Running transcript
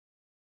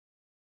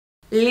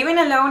Living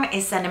alone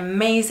is an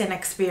amazing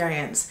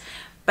experience,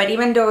 but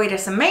even though it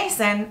is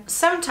amazing,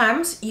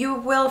 sometimes you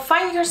will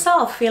find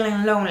yourself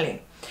feeling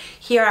lonely.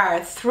 Here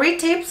are 3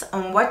 tips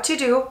on what to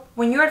do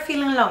when you are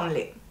feeling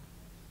lonely.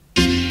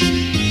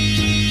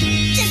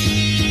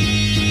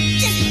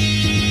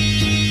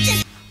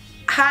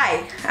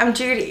 Hi, I'm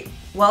Judy.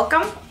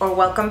 Welcome or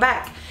welcome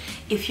back.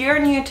 If you're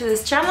new to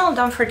this channel,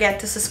 don't forget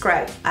to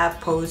subscribe. I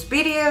post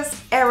videos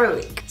every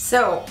week.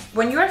 So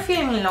when you're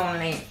feeling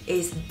lonely,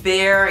 it's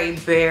very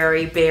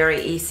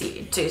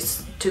easy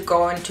to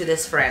go into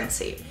this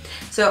frenzy.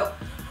 So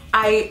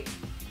I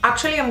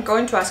am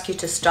going to ask you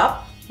to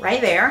stop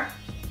right there,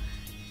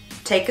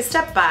 take a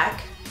step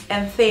back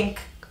and think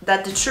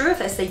that the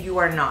truth is that you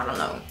are not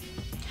alone.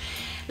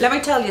 Let me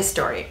tell you a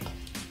story.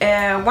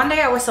 One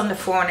day I was on the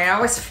phone and I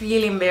was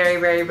feeling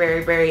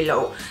very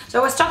low. So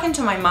I was talking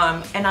to my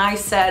mom and I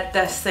said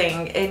this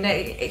thing, and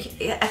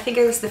I think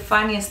it was the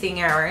funniest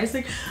thing ever. It's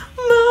like,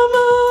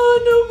 Mama,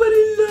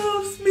 nobody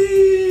loves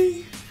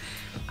me.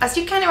 As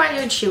you can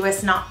imagine, she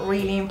was not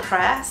really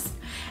impressed,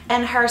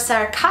 and her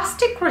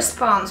sarcastic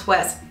response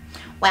was,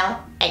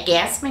 well, I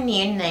guess my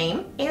new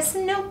name is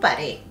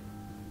Nobody.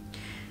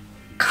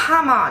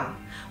 Come on,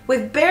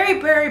 with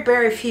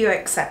very few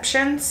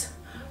exceptions,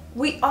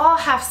 we all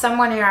have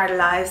someone in our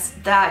lives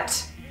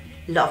that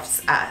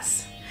loves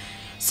us.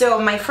 So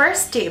my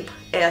first tip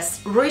is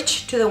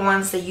reach to the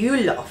ones that you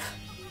love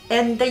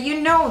and that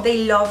you know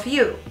they love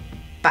you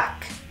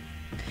back.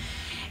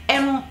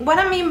 And what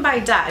I mean by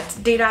that,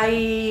 did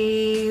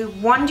I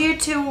want you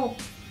to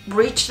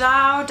reach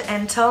out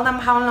and tell them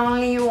how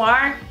lonely you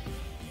are?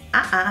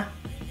 I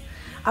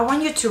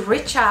want you to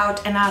reach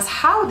out and ask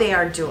how they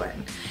are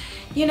doing.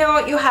 You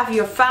know, you have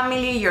your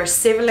family, your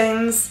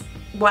siblings,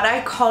 what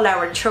I call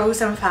our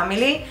chosen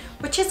family,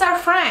 which is our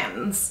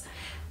friends.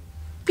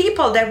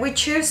 People that we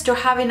choose to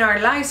have in our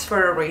lives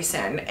for a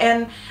reason.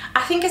 And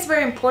I think it's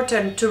very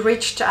important to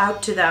reach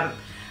out to them.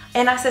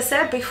 And as I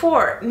said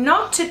before,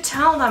 not to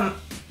tell them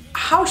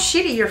how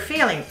shitty you're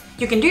feeling.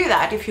 You can do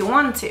that if you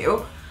want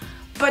to,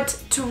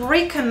 but to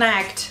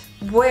reconnect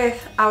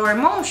with our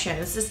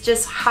emotions. It's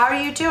just, how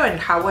are you doing?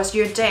 How was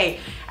your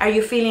day? Are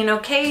you feeling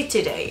okay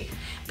today?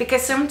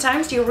 Because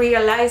sometimes you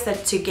realize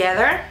that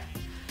together,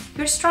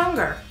 you're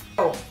stronger.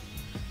 Oh,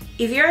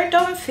 if you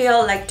don't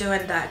feel like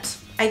doing that,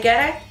 I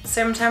get it.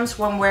 Sometimes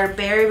when we're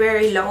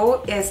very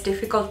low, it's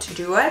difficult to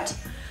do it.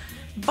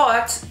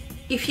 But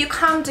if you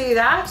can't do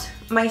that,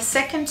 my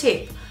second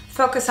tip,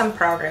 focus on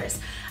progress.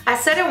 I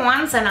said it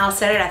once and I'll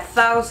say it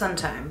 1,000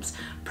 times.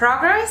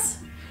 Progress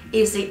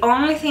is the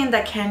only thing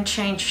that can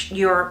change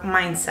your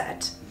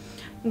mindset.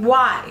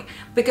 Why?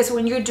 Because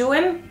when you're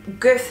doing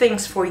good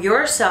things for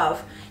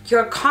yourself,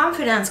 your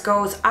confidence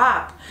goes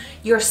up,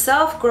 your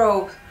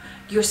self-growth,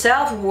 your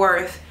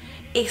self-worth,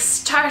 it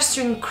starts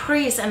to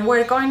increase, and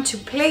we're going to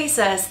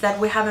places that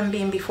we haven't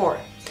been before.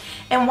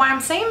 And what I'm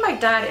saying by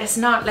that is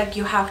not like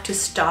you have to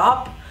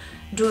stop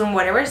doing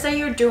whatever it is that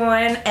you're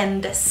doing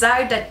and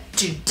decide that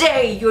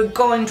today you're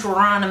going to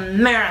run a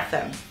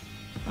marathon.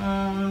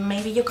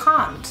 Maybe you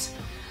can't,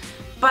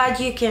 but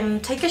you can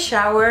take a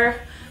shower,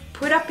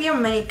 put up your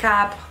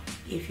makeup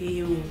if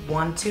you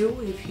want to.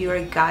 If you're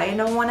a guy and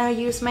don't want to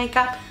use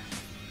makeup,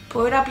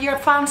 put up your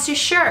fancy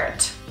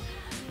shirt.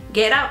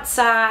 Get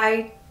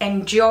outside,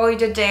 enjoy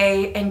the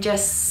day, and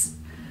just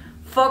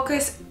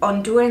focus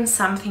on doing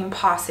something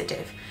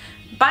positive.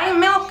 Buying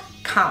milk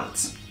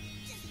counts.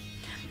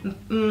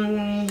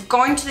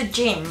 Going to the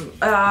gym,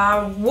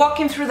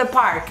 walking through the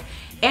park,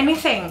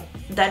 anything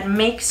that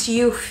makes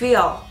you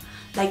feel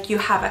like you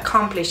have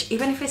accomplished,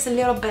 even if it's a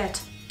little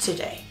bit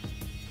today.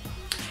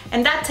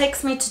 And that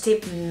takes me to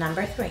tip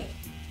number 3.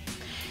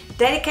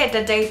 Dedicate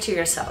the day to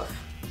yourself.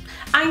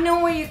 I know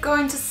what you're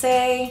going to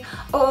say,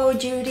 oh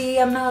Judy,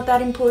 I'm not that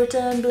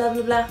important, blah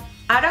blah blah.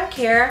 I don't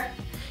care.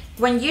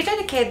 When you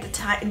dedicate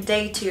the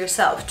day to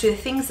yourself, to the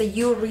things that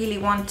you really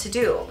want to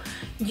do,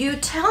 you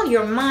tell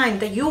your mind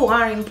that you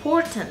are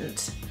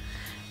important.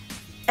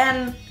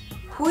 And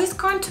who is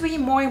going to be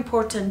more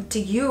important to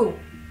you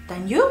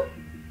than you?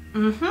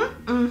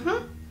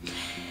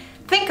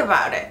 Think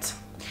about it.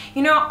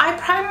 You know, I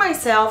pride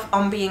myself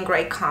on being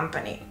great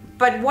company.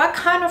 But what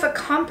kind of a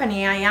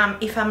company I am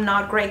if I'm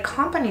not great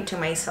company to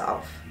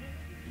myself?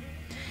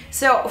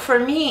 So for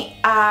me,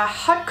 a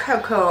hot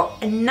cocoa,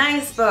 a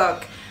nice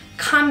book,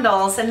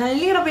 candles, and a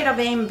little bit of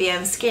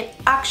ambience can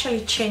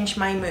actually change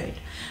my mood.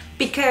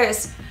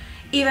 Because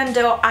even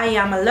though I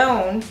am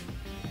alone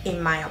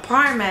in my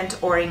apartment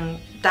or in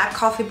that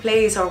coffee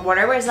place or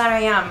whatever it is that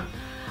I am,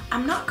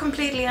 I'm not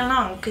completely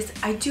alone because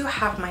I do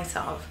have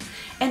myself.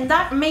 And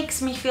that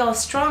makes me feel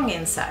strong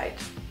inside.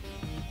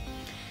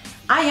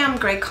 I am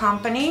great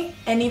company,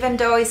 and even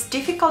though it's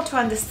difficult to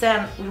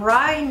understand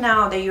right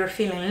now that you're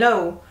feeling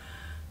low,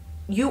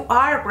 you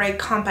are great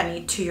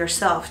company to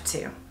yourself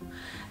too.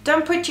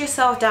 Don't put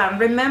yourself down.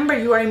 Remember,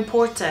 you are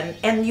important,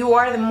 and you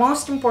are the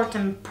most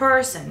important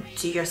person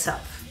to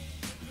yourself.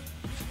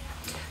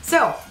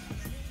 So,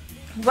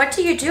 what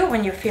do you do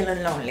when you're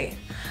feeling lonely?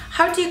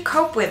 How do you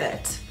cope with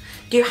it?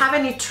 Do you have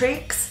any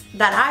tricks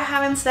that I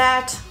haven't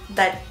said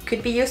that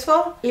could be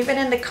useful, leave it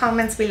in the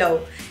comments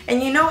below.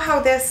 And you know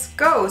how this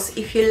goes.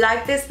 If you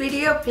like this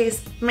video,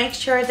 please make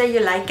sure that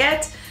you like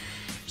it,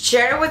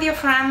 share it with your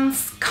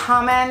friends,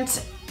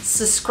 comment,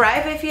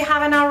 subscribe if you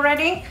haven't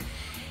already,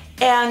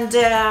 and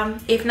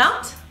if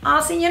not,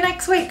 I'll see you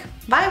next week.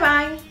 Bye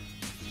bye.